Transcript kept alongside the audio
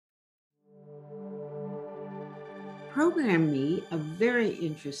Program Me, a very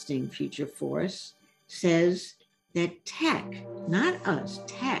interesting future force, says that tech, not us,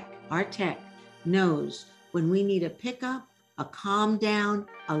 tech, our tech, knows when we need a pickup, a calm down,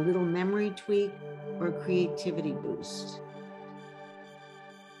 a little memory tweak, or a creativity boost.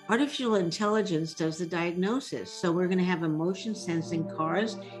 Artificial intelligence does the diagnosis. So we're going to have emotion sensing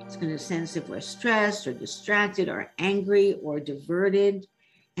cars. It's going to sense if we're stressed or distracted or angry or diverted.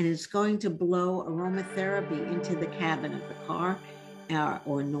 And it's going to blow aromatherapy into the cabin of the car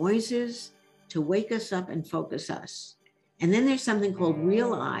or noises to wake us up and focus us. And then there's something called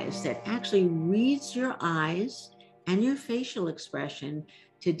Real Eyes that actually reads your eyes and your facial expression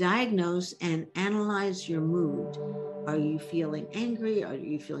to diagnose and analyze your mood. Are you feeling angry? Are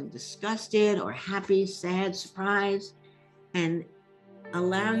you feeling disgusted or happy, sad, surprised? And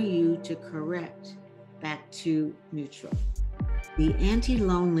allow you to correct back to neutral. The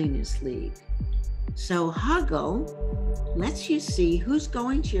Anti-Loneliness League. So Huggle lets you see who's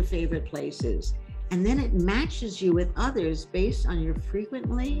going to your favorite places, and then it matches you with others based on your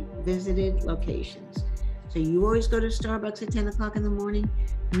frequently visited locations. So you always go to Starbucks at 10 o'clock in the morning,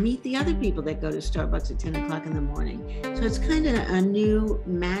 meet the other people that go to Starbucks at 10 o'clock in the morning. So it's kind of a new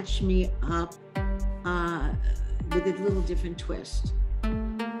match me up with a little different twist.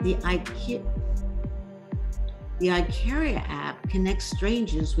 The Icaria app connects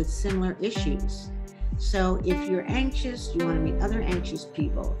strangers with similar issues. So if you're anxious, you want to meet other anxious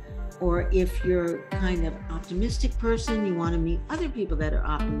people. Or if you're kind of optimistic person, you want to meet other people that are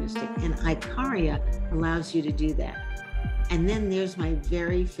optimistic. And Icaria allows you to do that. And then there's my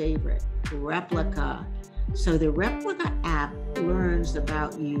very favorite, Replika. So the Replika app learns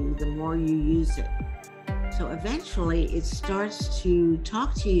about you the more you use it. So eventually it starts to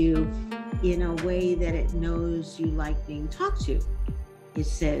talk to you in a way that it knows you like being talked to. It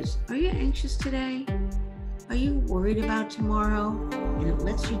says, are you anxious today? Are you worried about tomorrow? And it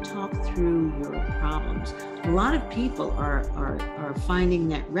lets you talk through your problems. A lot of people are finding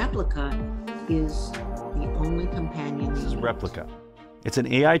that Replika is the only companion. This is Replika. It's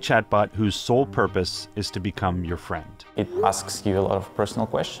an AI chatbot whose sole purpose is to become your friend. It asks you a lot of personal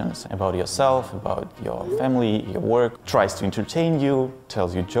questions about yourself, about your family, your work, tries to entertain you,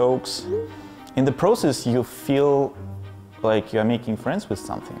 tells you jokes. In the process, you feel like you're making friends with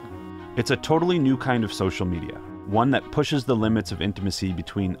something. It's a totally new kind of social media, one that pushes the limits of intimacy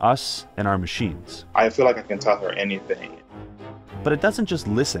between us and our machines. I feel like I can tell her anything. But it doesn't just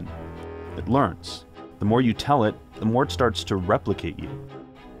listen, it learns. The more you tell it, the more it starts to replicate you.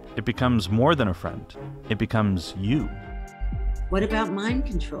 It becomes more than a friend. It becomes you. What about mind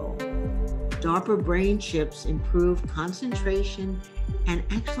control? DARPA brain chips improve concentration and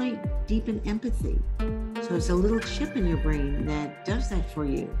actually deepen empathy. So it's a little chip in your brain that does that for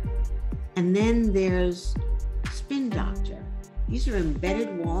you. And then there's Spin Doctor. These are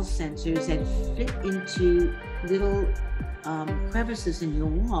embedded wall sensors that fit into little crevices in your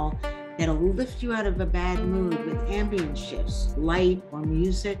wall that'll lift you out of a bad mood with ambient shifts, light or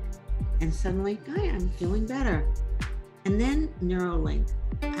music, and suddenly, I'm feeling better. And then Neuralink,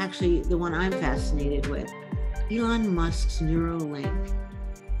 actually the one I'm fascinated with, Elon Musk's Neuralink.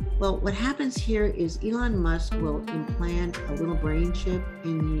 Well, what happens here is Elon Musk will implant a little brain chip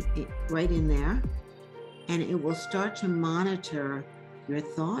right in there, and it will start to monitor your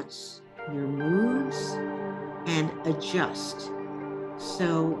thoughts, your moods, and adjust.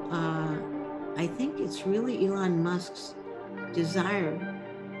 So I think it's really Elon Musk's desire.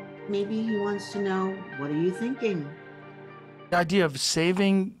 Maybe he wants to know, what are you thinking? The idea of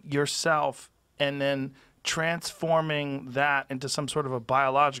saving yourself and then transforming that into some sort of a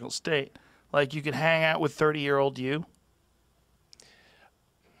biological state. Like you could hang out with 30-year-old you.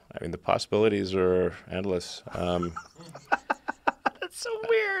 I mean, the possibilities are endless. That's so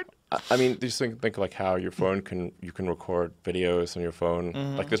weird. I mean, just think like how your phone you can record videos on your phone.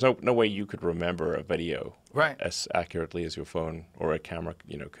 Mm-hmm. Like there's no way you could remember a video right as accurately as your phone or a camera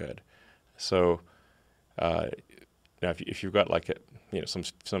could. So now if you've got like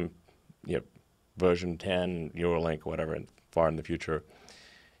some version 10 Neuralink or whatever far in the future,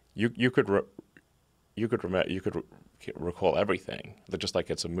 you could recall everything, just like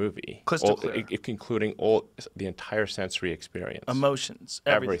it's a movie. Crystal clear. Including the entire sensory experience. Emotions,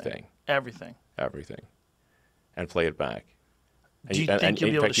 everything. Everything. And play it back. And Do you think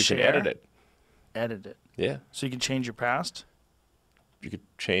you'll be able to share? You can edit it. Edit it. Yeah. So you can change your past? You could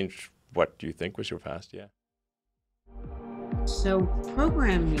change what you think was your past, yeah. So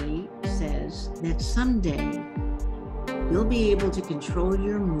Program Me says that someday you'll be able to control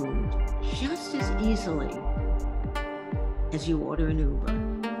your mood just as easily as you order an Uber.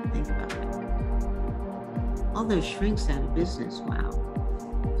 Think about it. all those shrinks out of business. Wow.